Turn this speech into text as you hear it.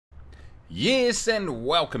Yes, and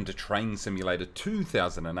welcome to Train Simulator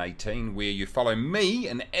 2018, where you follow me,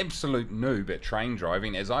 an absolute noob at train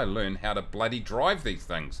driving, as I learn how to bloody drive these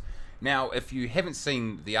things. Now, if you haven't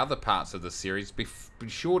seen the other parts of the series, be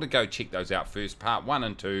sure to go check those out first. Part 1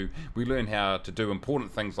 and 2, we learn how to do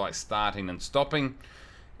important things like starting and stopping,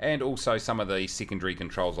 and also some of the secondary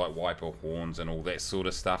controls like wiper horns and all that sort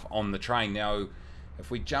of stuff on the train. Now, if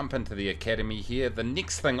we jump into the academy here, the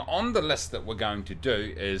next thing on the list that we're going to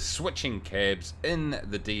do is switching cabs in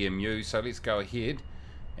the DMU. So let's go ahead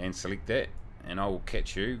and select that, and I will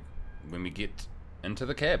catch you when we get into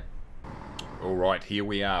the cab. Alright, here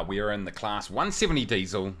we are. We are in the class 170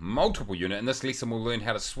 diesel multiple unit. In this lesson we'll learn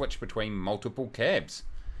how to switch between multiple cabs.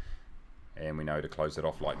 And we know to close it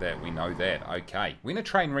off like that. We know that. Okay. When a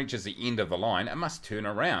train reaches the end of the line, it must turn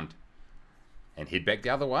around and head back the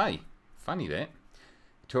other way. Funny that.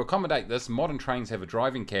 To accommodate this, modern trains have a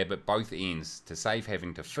driving cab at both ends to save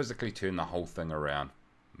having to physically turn the whole thing around.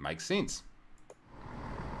 Makes sense.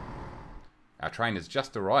 Our train has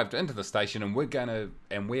just arrived into the station, and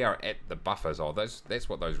we are at the buffers. Oh, that's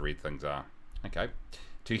what those red things are. Okay.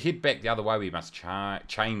 To head back the other way, we must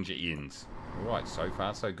change ends. Alright, so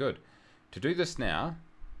far so good. To do this now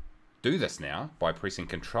by pressing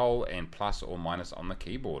Control and plus or minus on the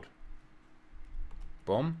keyboard.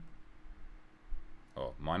 Boom.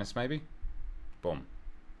 Oh, minus maybe? Boom.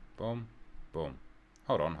 Boom. Boom.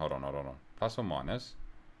 Hold on. Plus or minus.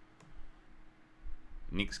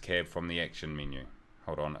 Next cab from the action menu.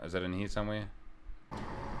 Hold on, is it in here somewhere?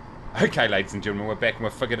 Okay, ladies and gentlemen, we're back and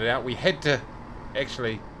we've figured it out. We had to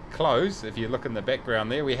actually close, if you look in the background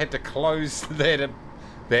there, we had to close that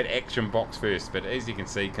action box first. But as you can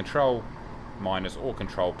see, Control minus or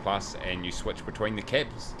Control plus, and you switch between the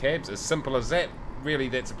cabs. As simple as that. Really,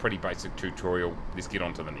 that's a pretty basic tutorial. Let's get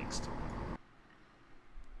on to the next.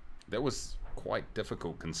 That was quite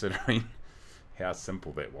difficult considering how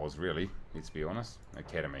simple that was, really. Let's be honest.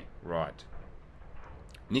 Academy. Right.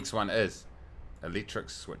 Next one is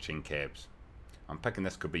electric switching cabs. I'm picking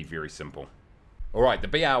this could be very simple. Alright, the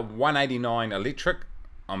BR189 electric.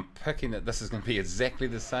 I'm picking that this is going to be exactly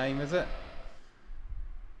the same, is it?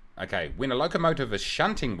 Okay, when a locomotive is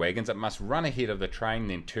shunting wagons, it must run ahead of the train,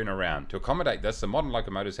 then turn around. To accommodate this, the modern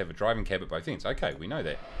locomotives have a driving cab at both ends. Okay, we know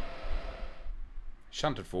that.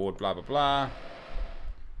 Shunted forward, blah, blah, blah.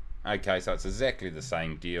 Okay, so it's exactly the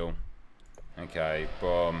same deal. Okay,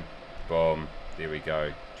 boom, boom. There we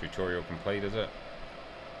go. Tutorial complete, is it?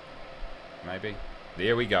 Maybe?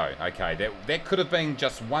 There we go. Okay, that could have been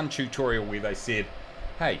just one tutorial where they said,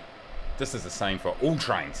 hey, this is the same for all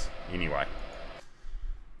trains. Anyway.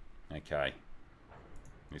 Okay,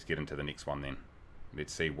 let's get into the next one then.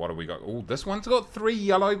 Let's see, what have we got? Oh, this one's got 3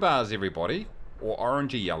 yellow bars, everybody. Or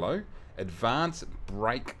orangey yellow. Advanced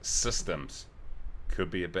brake systems. Could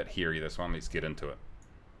be a bit hairy, this one. Let's get into it.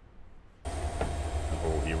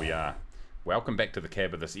 Oh, here we are. Welcome back to the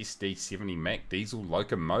cab of this SD70 Mac diesel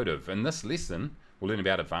locomotive. In this lesson, we'll learn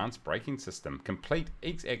about advanced braking system. Complete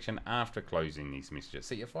each action after closing these messages.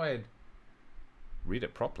 See, if I had read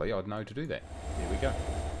it properly, I'd know to do that. There we go.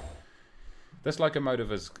 This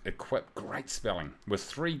locomotive is equipped, great spelling, with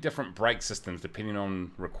 3 different brake systems depending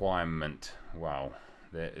on requirement. Wow,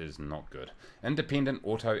 that is not good. Independent,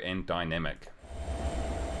 auto, and dynamic.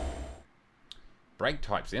 Brake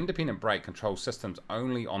types. The independent brake controls systems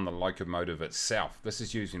only on the locomotive itself. This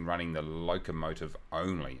is used in running the locomotive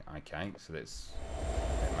only. Okay, so that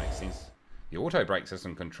makes sense. The auto brake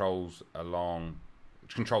system controls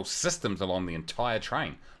systems along the entire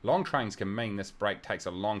train. Long trains can mean this brake takes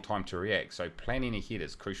a long time to react, so planning ahead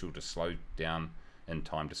is crucial to slow down in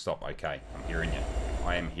time to stop. Okay, I'm hearing you.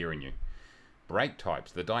 I am hearing you. Brake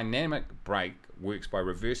types. The dynamic brake works by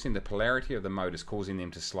reversing the polarity of the motors, causing them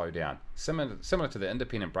to slow down. Similar to the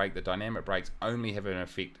independent brake, the dynamic brakes only have an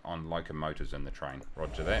effect on locomotives in the train.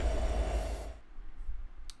 Roger that.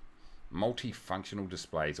 Multifunctional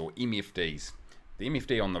displays, or MFDs. The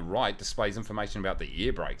MFD on the right displays information about the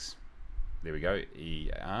air brakes. There we go,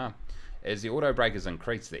 ER. As the auto brake is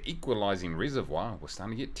increased, the equalizing reservoir, we're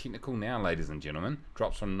starting to get technical now, ladies and gentlemen,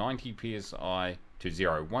 drops from 90 psi to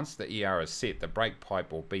 0. Once the ER is set, the brake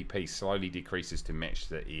pipe or BP slowly decreases to match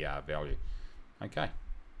the ER value. Okay,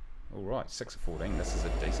 alright, 6 of 14, this is a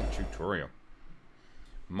decent tutorial.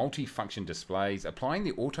 Multi-function displays. Applying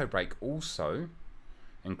the auto brake also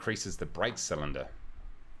increases the brake cylinder,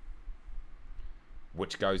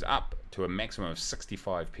 which goes up to a maximum of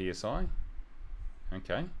 65 psi.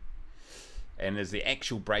 Okay. And is the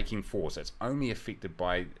actual braking force. It's only affected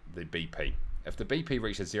by the BP. If the BP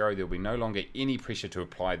reaches 0, there will be no longer any pressure to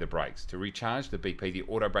apply the brakes. To recharge the BP, the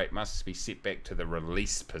auto brake must be set back to the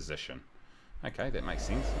release position. Okay, that makes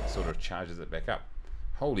sense. It sort of charges it back up.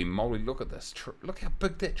 Holy moly, look at this. Look how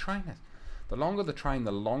big that train is. The longer the train,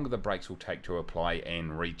 the longer the brakes will take to apply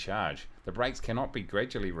and recharge. The brakes cannot be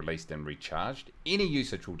gradually released and recharged. Any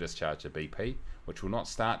usage will discharge the BP, which will not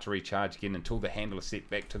start to recharge again until the handle is set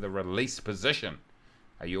back to the release position.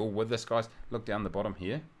 Are you all with this, guys? Look down the bottom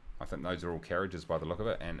here. I think those are all carriages by the look of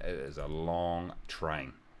it, and it is a long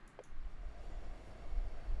train.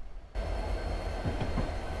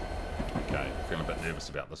 Okay, feeling a bit nervous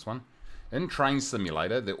about this one. In Train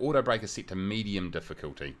Simulator, the auto brake is set to medium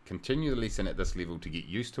difficulty. Continue the lesson at this level to get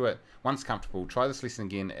used to it. Once comfortable, try this lesson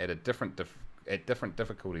again at different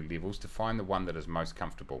difficulty levels to find the one that is most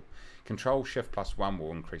comfortable. Control Shift plus 1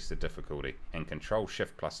 will increase the difficulty, and Control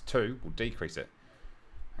Shift plus 2 will decrease it.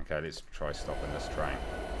 Okay, let's try stopping this train.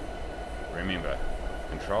 Remember,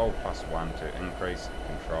 Control plus 1 to increase,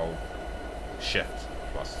 Control Shift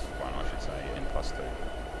plus 1 I should say, and plus 2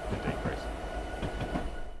 to decrease.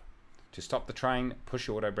 To stop the train, push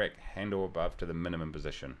your auto brake handle above to the minimum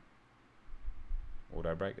position.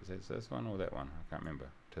 Auto brake, is it this one or that one? I can't remember.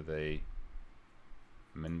 To the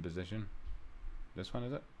min position. This one,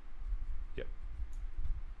 is it? Yep.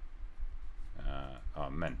 Oh,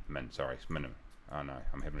 min, sorry, it's minimum. Oh no,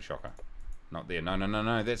 I'm having a shocker. Not there.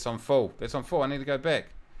 No, that's on full. That's on full. I need to go back.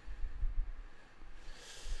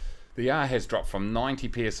 The R has dropped from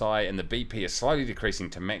 90 psi and the BP is slowly decreasing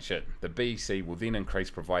to match it. The BC will then increase,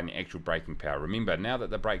 providing actual braking power. Remember, now that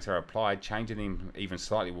the brakes are applied, changing them even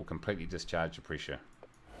slightly will completely discharge the pressure.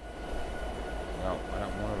 Well, I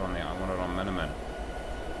don't want it on there. I want it on minimum.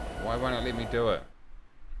 Why won't it let me do it?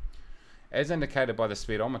 As indicated by the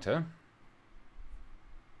speedometer,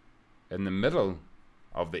 in the middle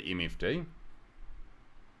of the MFD,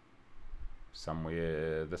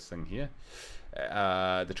 somewhere this thing here,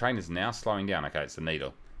 the train is now slowing down. Okay, it's the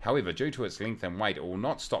needle. However, due to its length and weight, it will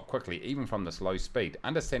not stop quickly even from this low speed.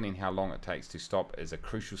 Understanding how long it takes to stop is a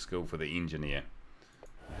crucial skill for the engineer.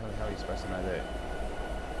 How the hell are you supposed to know that?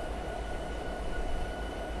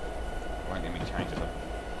 Won't let me change it.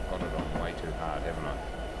 I've got it on way too hard, haven't I?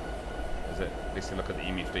 Is it? Let's look at the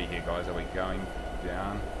MFD here, guys. Are we going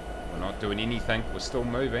down? We're not doing anything. We're still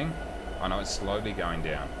moving. I know it's slowly going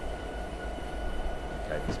down.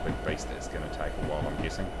 Okay, this big beast is going to take a while, I'm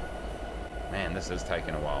guessing. Man, this is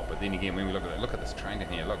taking a while. But then again, when we look at it, look at this train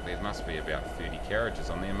down here. Look, there must be about 30 carriages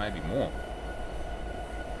on there, maybe more.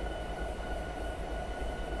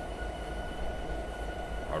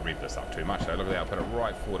 I revved this up too much though. Look at that, I put it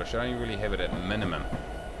right forward. I should only really have it at minimum,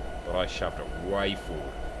 but I shoved it way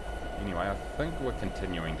forward. Anyway, I think we're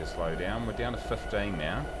continuing to slow down. We're down to 15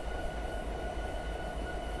 now.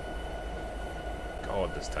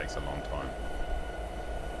 God, this takes a long time.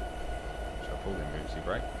 Should I pull the emergency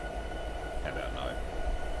brake? How about no?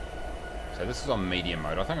 So this is on medium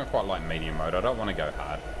mode. I think I quite like medium mode. I don't want to go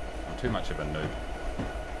hard. I'm too much of a noob.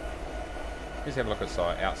 Let's have a look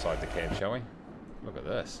outside the cab, shall we? Look at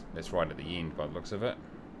this. That's right at the end by the looks of it.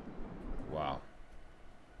 Wow.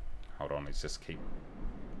 Hold on, let's just keep...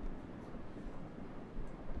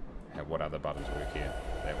 What other buttons work here?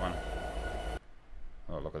 That one.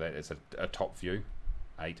 Oh, look at that. It's a top view.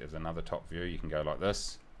 8 is another top view. You can go like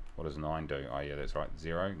this. What does 9 do? Oh yeah, that's right.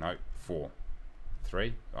 0. No. 4.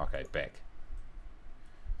 3. Okay, back.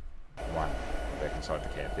 1. Back inside the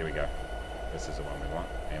cab. There we go. This is the one we want.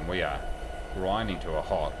 And we are grinding to a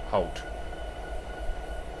halt.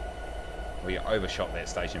 We overshot that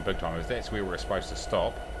station big time. If that's where we're supposed to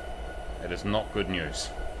stop, it is not good news.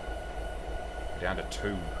 We're down to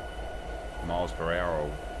 2 miles per hour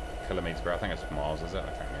or kilometers per hour. I think it's miles, is it?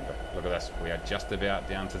 I can't remember. Look at this. We are just about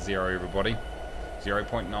down to 0, everybody.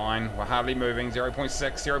 0.9. We're hardly moving. 0.6,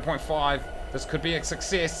 0.5. This could be a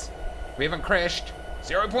success. We haven't crashed.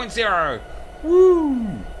 0.0.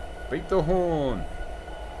 Woo! Beat the horn.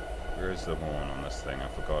 Where is the horn on this thing?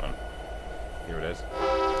 I've forgotten. Here it is.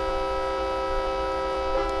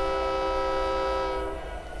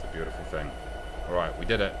 It's a beautiful thing. Alright, we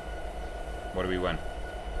did it. What do we win?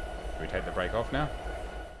 Do we take the brake off now?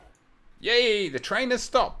 Yay! The train has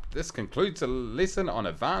stopped. This concludes a lesson on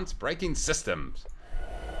advanced braking systems.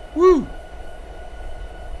 Woo!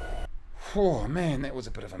 Oh man, that was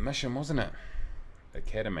a bit of a mission, wasn't it?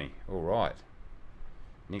 Academy. Alright.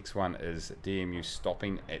 Next one is DMU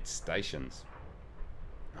stopping at stations.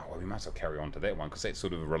 Oh, well, we might as well carry on to that one because that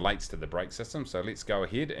sort of relates to the brake system. So let's go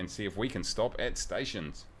ahead and see if we can stop at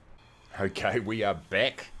stations. Okay, we are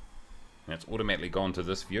back. And it's automatically gone to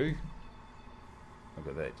this view. Look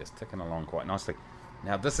at that, just ticking along quite nicely.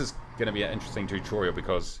 Now this is going to be an interesting tutorial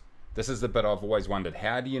because This is the bit I've always wondered.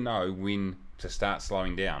 How do you know when to start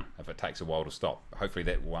slowing down if it takes a while to stop? Hopefully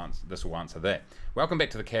this will answer that. Welcome back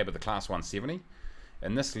to the cab of the Class 170.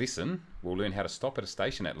 In this lesson, we'll learn how to stop at a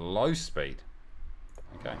station at low speed.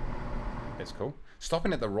 Okay, that's cool.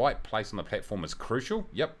 Stopping at the right place on the platform is crucial.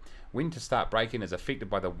 Yep. When to start braking is affected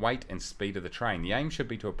by the weight and speed of the train. The aim should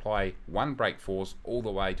be to apply one brake force all the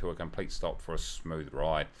way to a complete stop for a smooth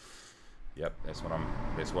ride. Yep, that's what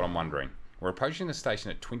I'm wondering. We're approaching the station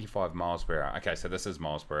at 25 miles per hour. Okay, so this is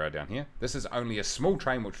miles per hour down here. This is only a small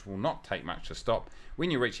train which will not take much to stop. When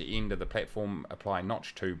you reach the end of the platform, apply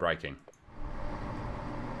notch 2 braking.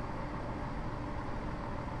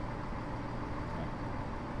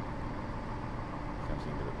 Comes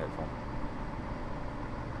into the platform.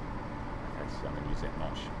 Okay, so I'm going to use that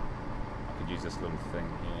notch. I could use this little thing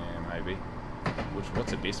here, maybe. What's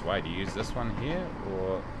the best way? To use this one here,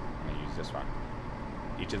 or I'm going to use this one?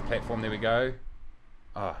 Edge of the platform, there we go.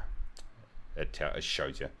 It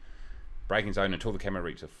shows you. Braking zone until the camera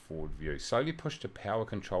reaches a forward view. Slowly push the power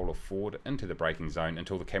controller forward into the braking zone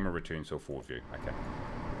until the camera returns to a forward view. Okay.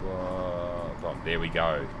 There we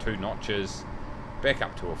go. 2 notches. Back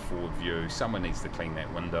up to a forward view. Someone needs to clean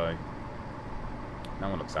that window. No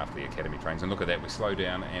one looks after the academy trains. And look at that. We slow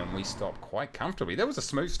down and we stop quite comfortably. That was a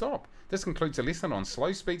smooth stop. This concludes a lesson on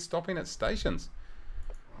slow speed stopping at stations.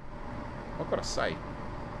 I've got to say,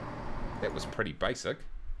 that was pretty basic.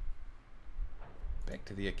 Back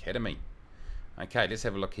to the academy. Okay, let's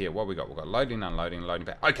have a look here. What we got? We've got loading, unloading, loading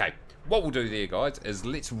back. Okay, what we'll do there, guys, is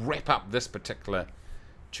let's wrap up this particular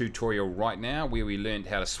tutorial right now, where we learned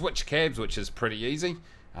how to switch cabs, which is pretty easy.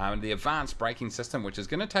 The advanced braking system, which is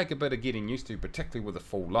going to take a bit of getting used to, particularly with a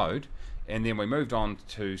full load. And then we moved on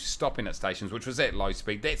to stopping at stations, which was at low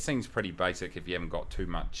speed. That seems pretty basic if you haven't got too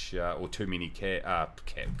much or too many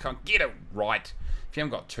can't get it right. If you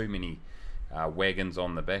haven't got too many wagons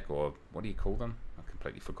on the back, or what do you call them? I've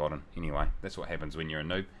completely forgotten. Anyway, that's what happens when you're a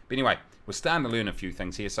noob. But anyway, we're starting to learn a few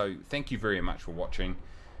things here, so thank you very much for watching.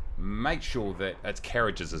 Make sure that it's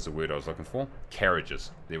carriages is the word I was looking for.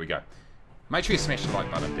 Carriages. There we go. Make sure you smash the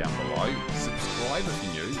like button down below. Subscribe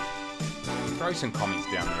if you're new. Throw some comments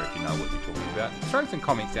down there if you know what we're talking about. Throw some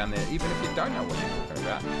comments down there even if you don't know what we're talking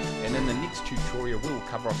about. And in the next tutorial, we'll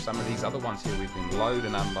cover off some of these other ones here. We've been load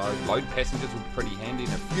and unload. Load passengers will be pretty handy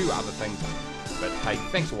and a few other things. But hey,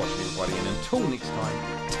 thanks for watching, everybody. And until next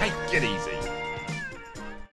time, take it easy.